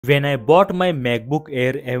When I bought my MacBook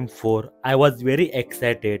Air M4, I was very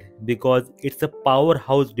excited because it's a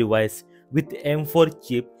powerhouse device. With M4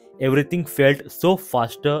 chip, everything felt so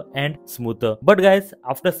faster and smoother. But guys,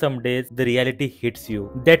 after some days, the reality hits you.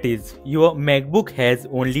 That is, your MacBook has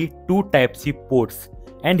only two Type-C ports.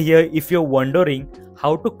 And here, if you're wondering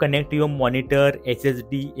how to connect your monitor,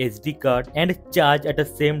 SSD, SD card and charge at the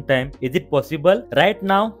same time, is it possible? Right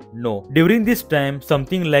now, no. During this time,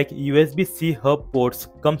 something like USB-C hub ports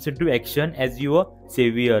comes into action as your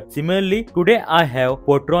savior. Similarly, today I have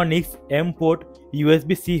Portronics Mport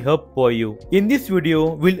USB-C hub for you. In this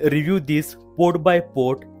video, we'll review this port by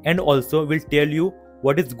port and also will tell you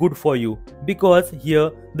what is good for you, because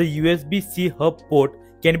here the USB-C hub port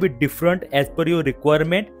can be different as per your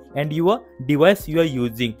requirement and your device you are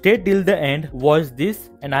using. Stay till the end, watch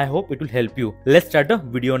this and I hope it will help you. Let's start the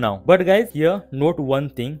video now. But guys, here note one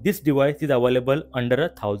thing, this device is available under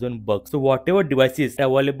 $1,000. So whatever devices are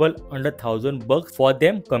available under $1,000, for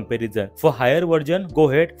them comparison. For higher version,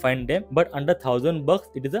 go ahead find them, but under $1,000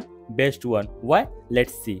 it is the best one. Why?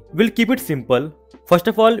 Let's see. We'll keep it simple. First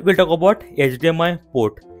of all, we'll talk about HDMI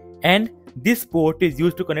port, and this port is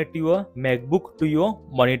used to connect your MacBook to your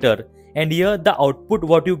monitor. And here the output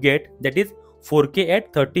what you get, that is 4K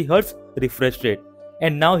at 30Hz refresh rate.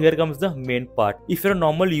 And now here comes the main part. If you're a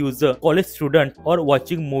normal user, college student or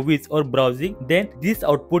watching movies or browsing, then this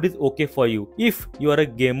output is okay for you. If you are a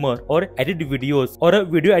gamer or edit videos or a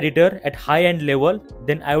video editor at high-end level,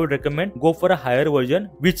 then I would recommend go for a higher version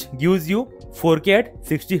which gives you 4K at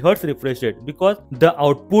 60Hz refresh rate, because the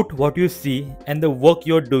output what you see and the work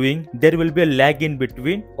you're doing, there will be a lag in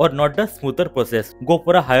between or not a smoother process. Go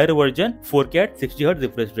for a higher version, 4K at 60Hz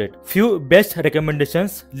refresh rate. Few best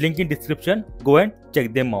recommendations, link in description, go and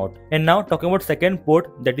check them out. And now talking about second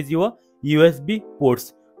port, that is your USB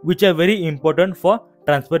ports, which are very important for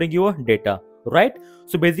transferring your data, right?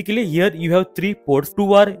 So basically here you have three ports.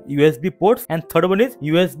 Two are USB ports and third one is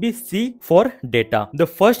USB-C for data. The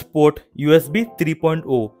first port USB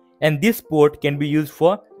 3.0, and this port can be used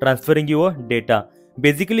for transferring your data.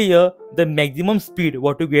 Basically here the maximum speed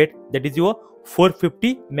what you get, that is your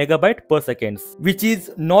 450 megabyte per second, which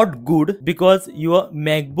is not good because your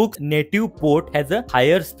MacBook's native port has a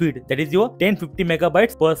higher speed, that is your 1050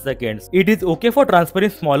 megabytes per second. It is okay for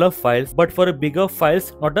transferring smaller files, but for bigger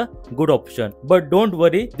files not a good option. But don't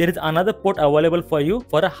worry, there is another port available for you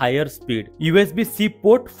for a higher speed, USB-C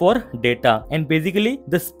port for data. And basically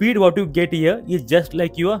the speed what you get here is just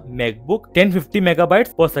like your MacBook, 1050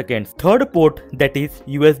 megabytes per second. Third port, that is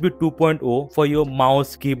USB 2.0 for your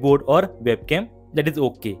mouse, keyboard or webcam, that is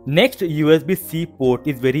okay. Next, USB-C port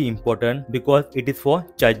is very important because it is for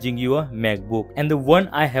charging your MacBook, and the one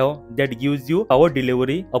I have that gives you power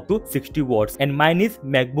delivery up to 60 watts, and mine is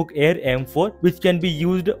MacBook Air M4, which can be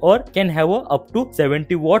used or can have a up to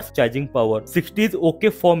 70 watts charging power. 60 is okay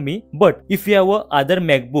for me, but if you have a other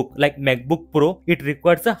MacBook like MacBook Pro, it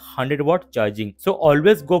requires a 100-watt charging. So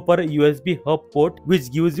always go for a USB hub port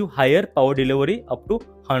which gives you higher power delivery up to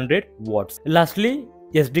 100 watts. Lastly,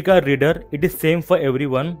 SD card reader, it is same for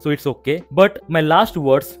everyone, so it's okay. But my last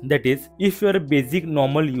words, that is, if you are a basic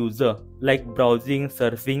normal user like browsing,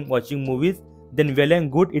 surfing, watching movies, then well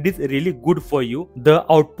and good, it is really good for you. The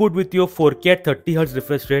output with your 4K at 30Hz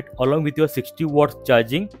refresh rate along with your 60 watts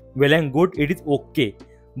charging, well and good, it is okay.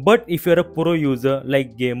 But if you are a pro user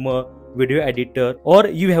like gamer, video editor, or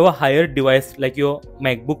you have a higher device like your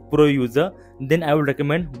MacBook Pro user, then I would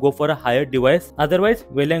recommend go for a higher device. Otherwise,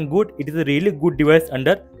 well and good, it is a really good device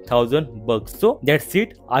under $1,000. So that's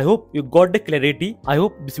it. I hope you got the clarity. I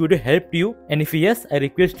hope this video helped you, and if yes, I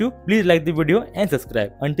request you please like the video and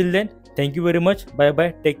subscribe. Until then, thank you very much. Bye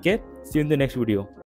bye, take care, see you in the next video.